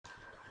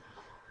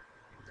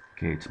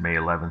Okay, it's May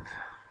 11th.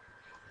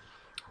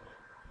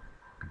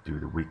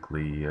 Do the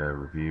weekly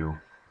review.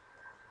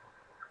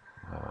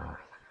 So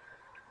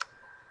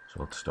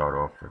let's start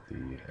off with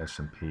the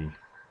S&P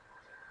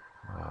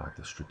at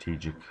the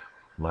strategic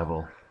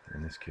level,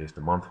 in this case the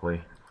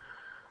monthly,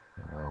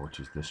 which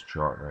is this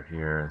chart right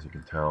here. As you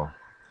can tell,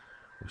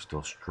 we're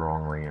still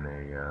strongly in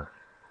a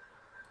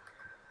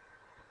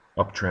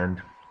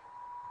uptrend,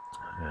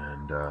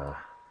 and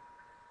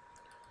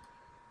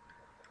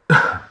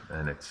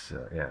and it's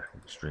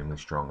extremely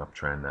strong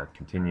uptrend that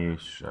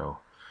continues. So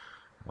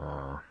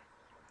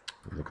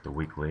we look at the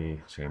weekly,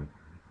 same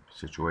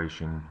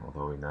situation,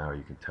 although now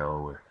you can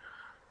tell we're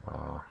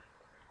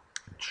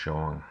it's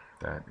showing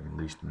that at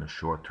least in the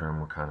short term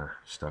we're kind of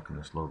stuck in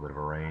this little bit of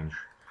a range.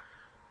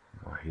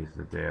 Here's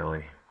the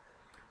daily.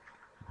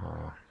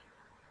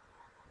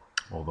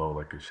 Although,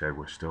 like I said,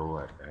 we're still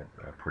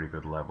at pretty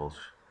good levels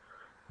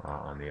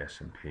on the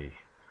S&P.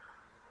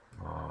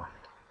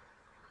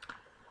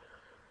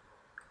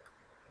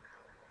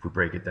 If we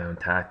break it down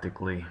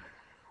tactically,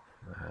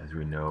 as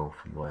we know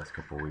from the last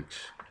couple of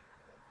weeks,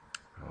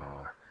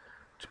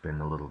 it's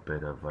been a little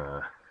bit of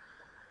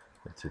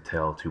it's a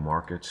tale of two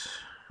markets.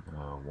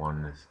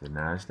 One is the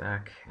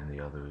NASDAQ, and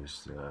the other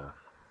is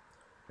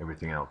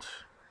everything else.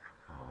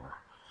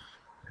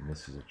 And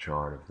this is a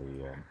chart of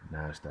the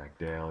NASDAQ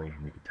daily,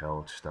 and you can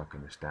tell it's stuck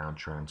in this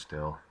downtrend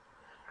still.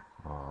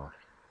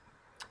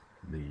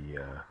 The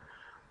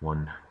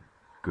one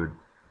good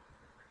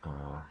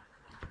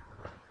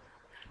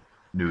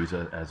news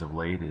as of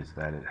late is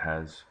that it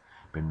has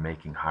been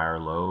making higher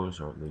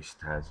lows, or at least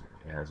it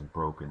hasn't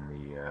broken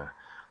the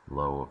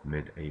low of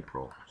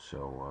mid-April.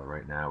 So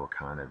right now we're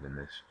kind of in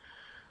this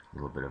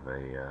little bit of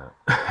a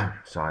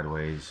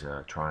sideways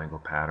triangle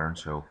pattern.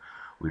 So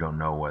we don't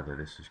know whether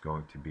this is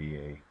going to be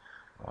a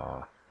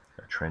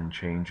trend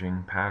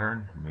changing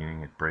pattern,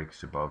 meaning it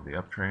breaks above the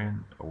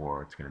uptrend,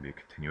 or it's going to be a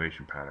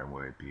continuation pattern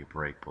where it be a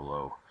break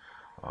below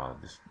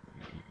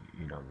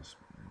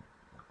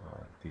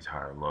these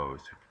higher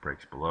lows. If it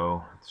breaks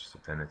below,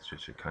 then it's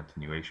just a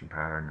continuation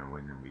pattern,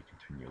 and then we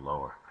continue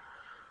lower.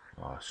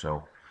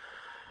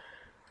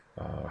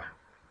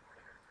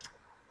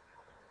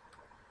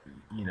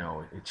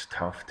 It's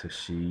tough to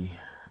see.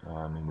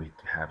 I mean, we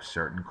have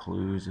certain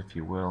clues, if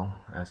you will,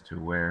 as to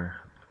where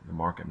the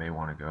market may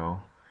want to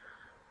go,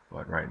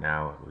 but right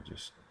now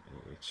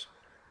it's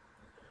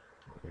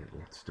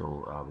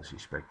still obviously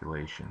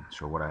speculation.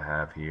 So what I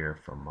have here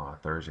from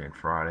Thursday and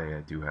Friday,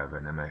 I do have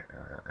an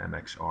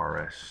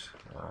MXRS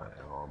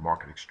or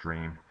market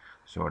extreme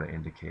sort of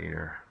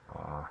indicator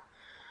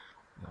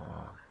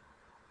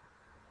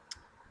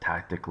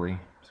tactically.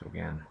 So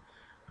again,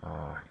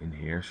 in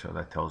here, so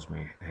that tells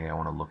me, hey, I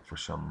want to look for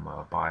some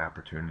buy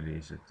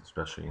opportunities,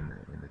 especially in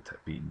the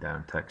beaten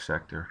down tech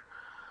sector.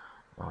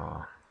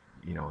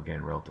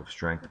 Again, relative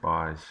strength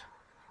buys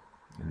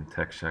in the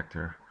tech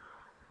sector.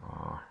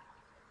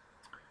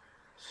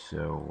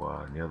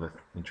 So the other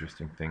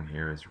interesting thing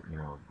here is,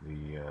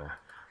 we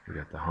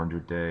got the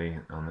 100-day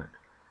on the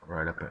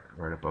right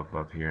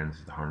above here, and this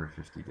is the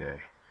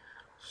 150-day.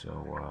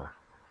 So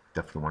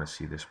definitely want to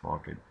see this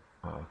market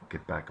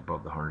get back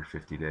above the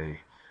 150-day,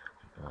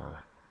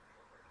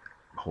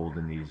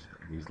 holding these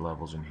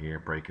levels in here,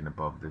 breaking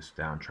above this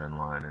downtrend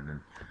line, and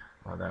then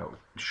that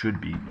should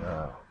be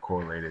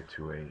correlated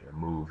to a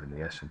move in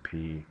the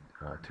S&P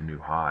to new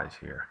highs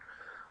here.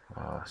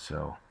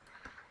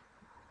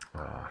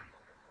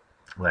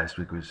 Last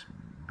week was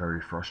very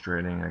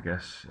frustrating, I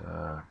guess,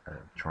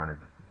 trying to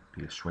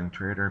be a swing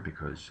trader,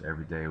 because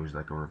every day was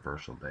like a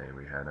reversal day.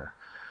 We had a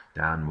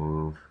down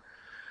move,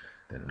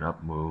 then an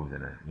up move,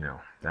 then a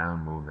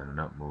down move, then an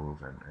up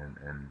move,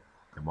 and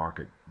the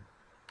market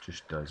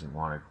just doesn't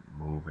want to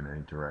move in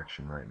any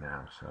direction right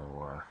now.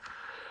 So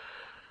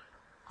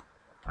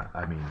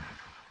I mean,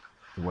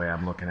 the way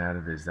I'm looking at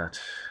it is that's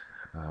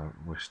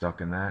we're stuck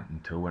in that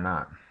until we're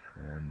not.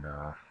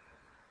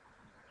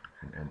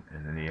 And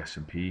in the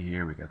S&P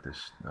here, we got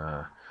this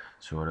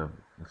sort of,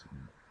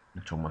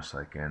 it's almost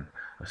like an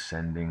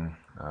ascending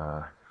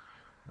a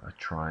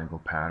triangle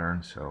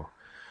pattern. So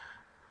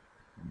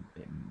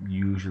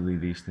usually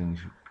these things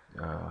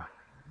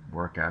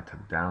work out to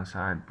the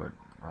downside, but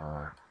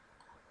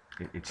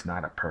it's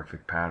not a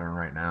perfect pattern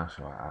right now,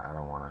 so I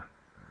don't want to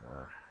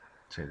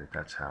say that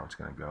that's how it's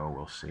going to go.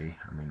 We'll see.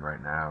 I mean,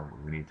 right now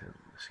we need to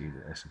see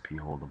the S&P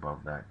hold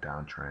above that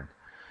downtrend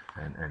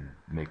and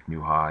make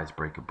new highs,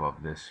 break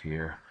above this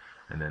here,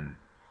 and then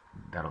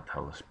that'll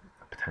tell us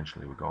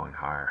potentially we're going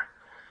higher.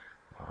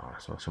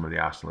 So some of the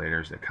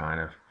oscillators that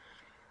kind of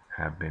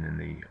have been in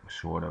the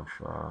sort of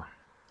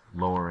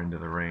lower end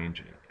of the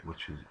range,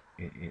 which is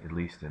at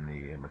least in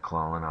the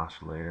McClellan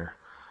oscillator,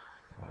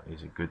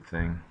 is a good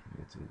thing.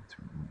 It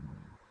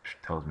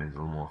tells me there's a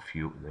little more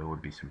fuel. There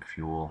would be some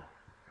fuel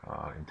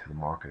into the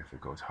market if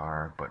it goes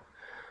higher, but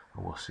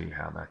we'll see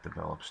how that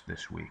develops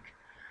this week.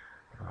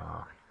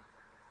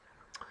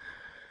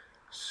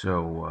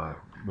 So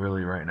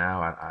really right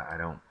now I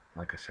don't,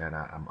 like I said,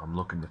 I'm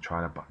looking to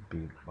try to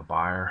be a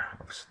buyer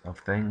of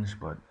things,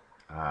 but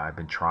I've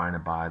been trying to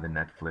buy the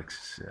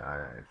Netflix.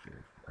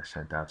 I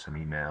sent out some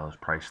emails,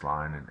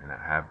 Priceline, and I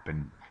have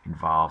been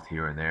involved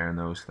here and there in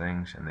those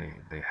things, and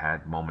they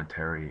had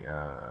momentary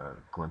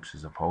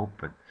glimpses of hope,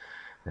 but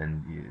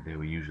then they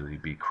will usually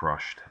be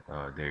crushed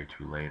a day or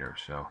two later.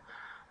 So,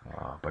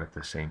 but at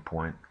the same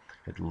point,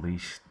 at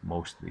least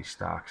most of these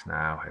stocks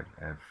now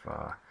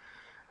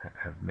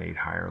have made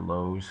higher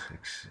lows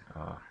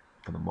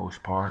for the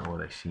most part, or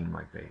they seem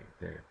like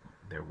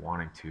they're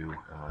wanting to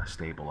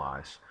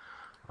stabilize.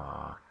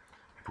 Uh,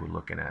 if we're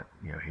looking at,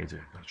 here's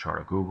a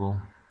chart of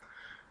Google.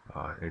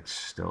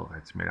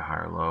 It's made a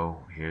higher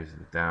low. Here's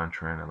the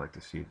downtrend. I'd like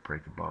to see it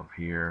break above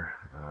here.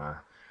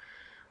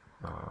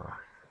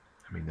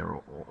 I mean,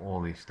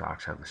 all these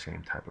stocks have the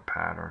same type of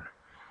pattern.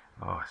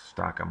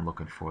 Stock I'm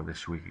looking for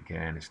this week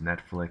again is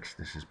Netflix.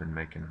 This has been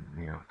making,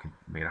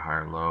 made a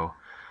higher low.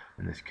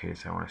 In this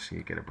case, I want to see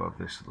it get above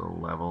this little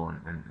level.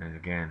 And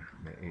again,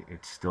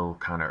 it's still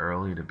kind of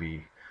early to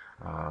be,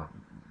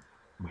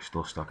 we're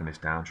still stuck in this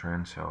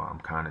downtrend. So I'm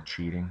kind of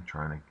cheating,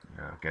 trying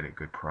to get a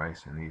good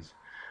price in these.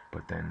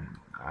 But then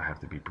I have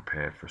to be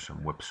prepared for some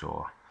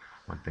whipsaw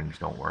when things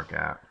don't work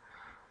out.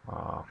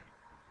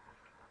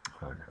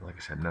 Like I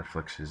said,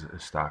 Netflix is a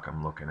stock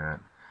I'm looking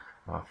at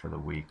for the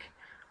week.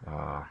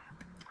 I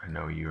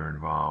know you're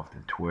involved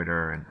in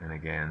Twitter, and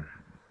again,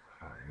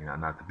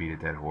 not to beat a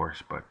dead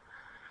horse, but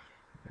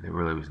there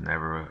really was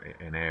never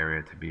an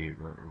area to be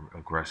an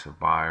aggressive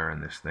buyer,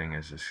 and this thing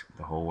is just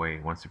the whole way.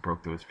 Once it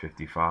broke those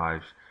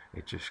 55s,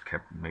 it just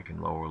kept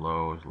making lower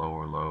lows. No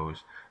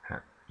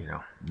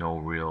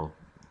real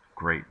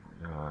great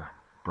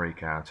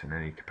breakouts in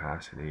any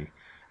capacity,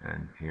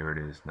 and here it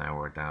is. Now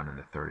we're down in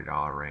the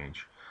 $30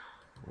 range.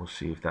 We'll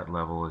see if that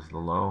level is the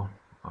low.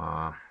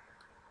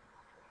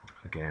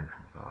 Again,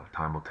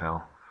 time will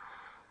tell.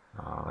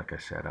 Like I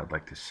said, I'd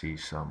like to see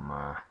some.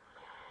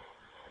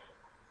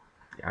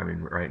 I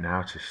mean, right now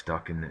it's just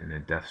stuck in a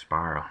death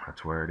spiral.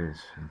 That's where it is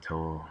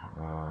until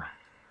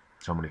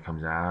somebody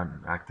comes out,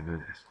 an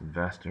activist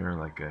investor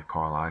like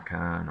Carl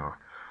Icahn,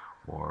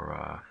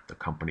 or the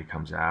company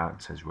comes out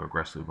and says we're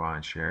aggressively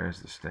buying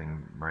shares. This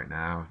thing right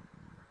now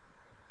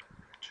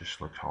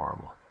just looks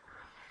horrible.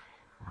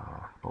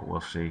 But we'll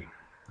see.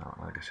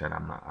 Like I said,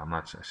 I'm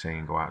not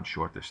saying go out and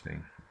short this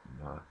thing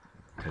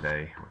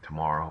today or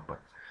tomorrow, but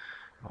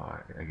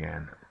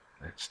again,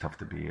 it's tough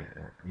to be,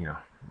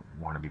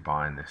 want to be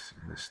buying this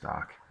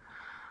stock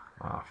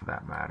for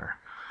that matter.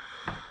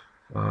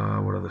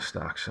 What other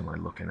stocks am I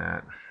looking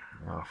at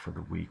for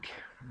the week?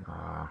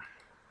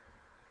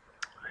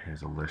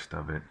 Here's a list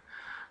of it.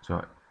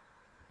 So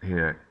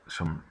here,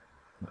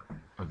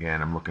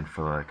 again, I'm looking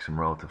for like some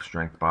relative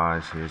strength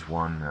buys. Here's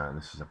one.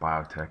 This is a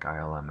biotech,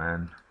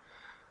 ILMN.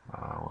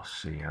 We'll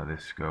see how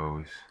this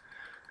goes.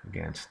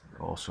 Again, it's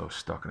also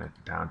stuck in a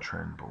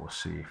downtrend, but we'll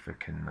see if it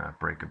can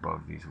break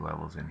above these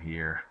levels in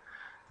here.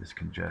 This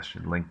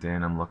congestion.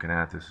 LinkedIn, I'm looking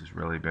at. This has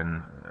really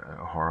been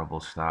a horrible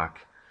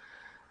stock.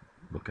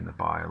 Looking to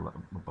buy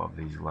above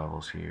these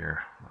levels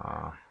here.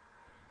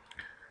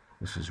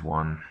 This is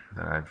one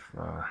that I've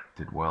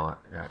did well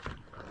at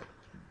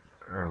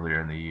earlier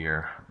in the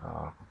year.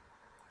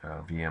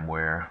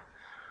 VMware,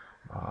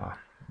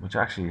 which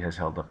actually has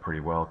held up pretty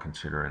well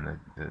considering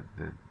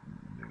the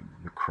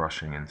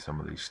crushing in some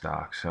of these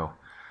stocks. So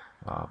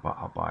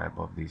I'll buy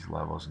above these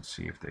levels and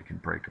see if they can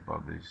break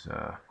above these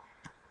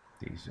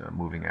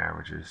moving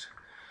averages.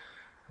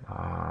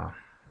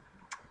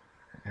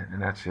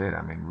 And that's it.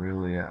 I mean,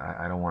 really,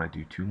 I don't want to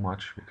do too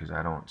much because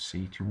I don't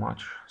see too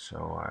much.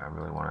 So I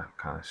really want to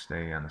kind of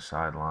stay on the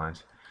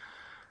sidelines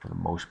for the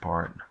most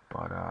part.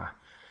 But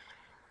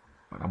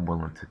I'm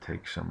willing to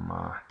take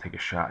a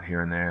shot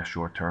here and there,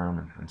 short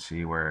term, and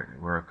see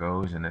where it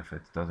goes. And if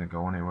it doesn't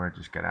go anywhere,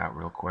 just get out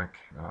real quick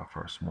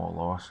for a small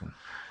loss,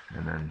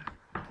 and then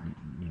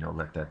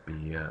let that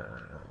be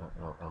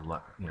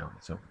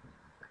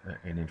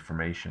an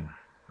information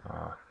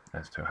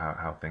as to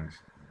how things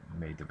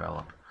may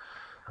develop.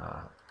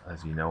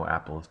 As you know,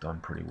 Apple has done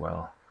pretty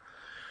well,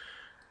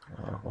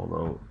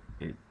 although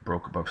it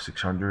broke above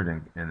 600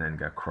 and then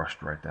got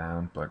crushed right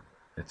down. But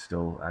it's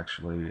still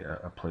actually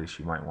a place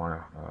you might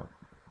want to,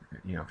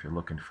 if you're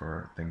looking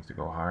for things to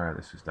go higher,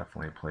 this is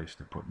definitely a place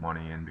to put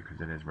money in because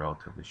it is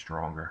relatively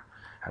stronger.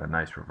 Had a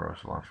nice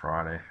reversal on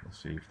Friday. We'll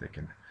see if they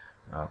can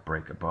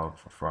break above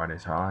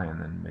Friday's high and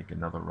then make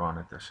another run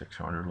at the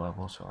 600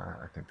 level. So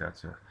I think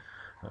that's a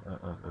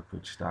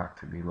good stock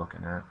to be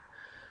looking at.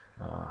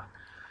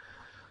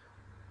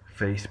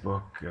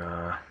 Facebook,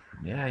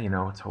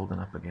 it's holding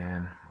up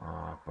again,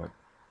 but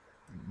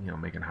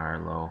making higher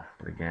low.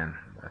 But again,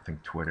 I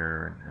think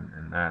Twitter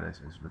and that is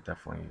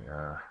definitely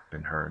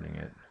been hurting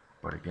it.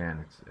 But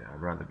again,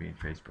 I'd rather be in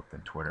Facebook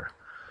than Twitter.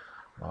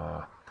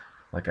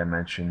 Like I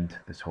mentioned,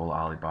 this whole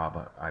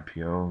Alibaba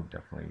IPO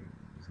definitely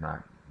is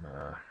not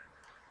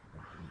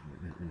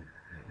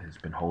has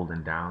been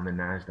holding down the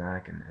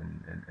Nasdaq and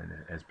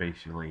has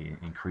basically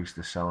increased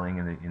the selling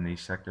in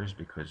these sectors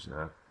because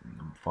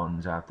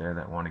funds out there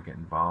that want to get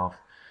involved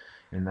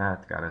in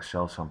that got to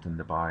sell something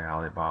to buy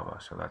Alibaba.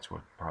 So that's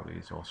what probably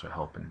is also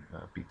helping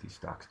beat these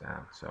stocks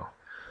down. So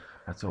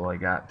that's all I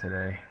got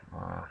today,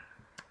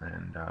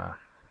 and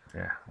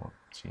yeah, well,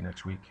 see you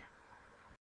next week.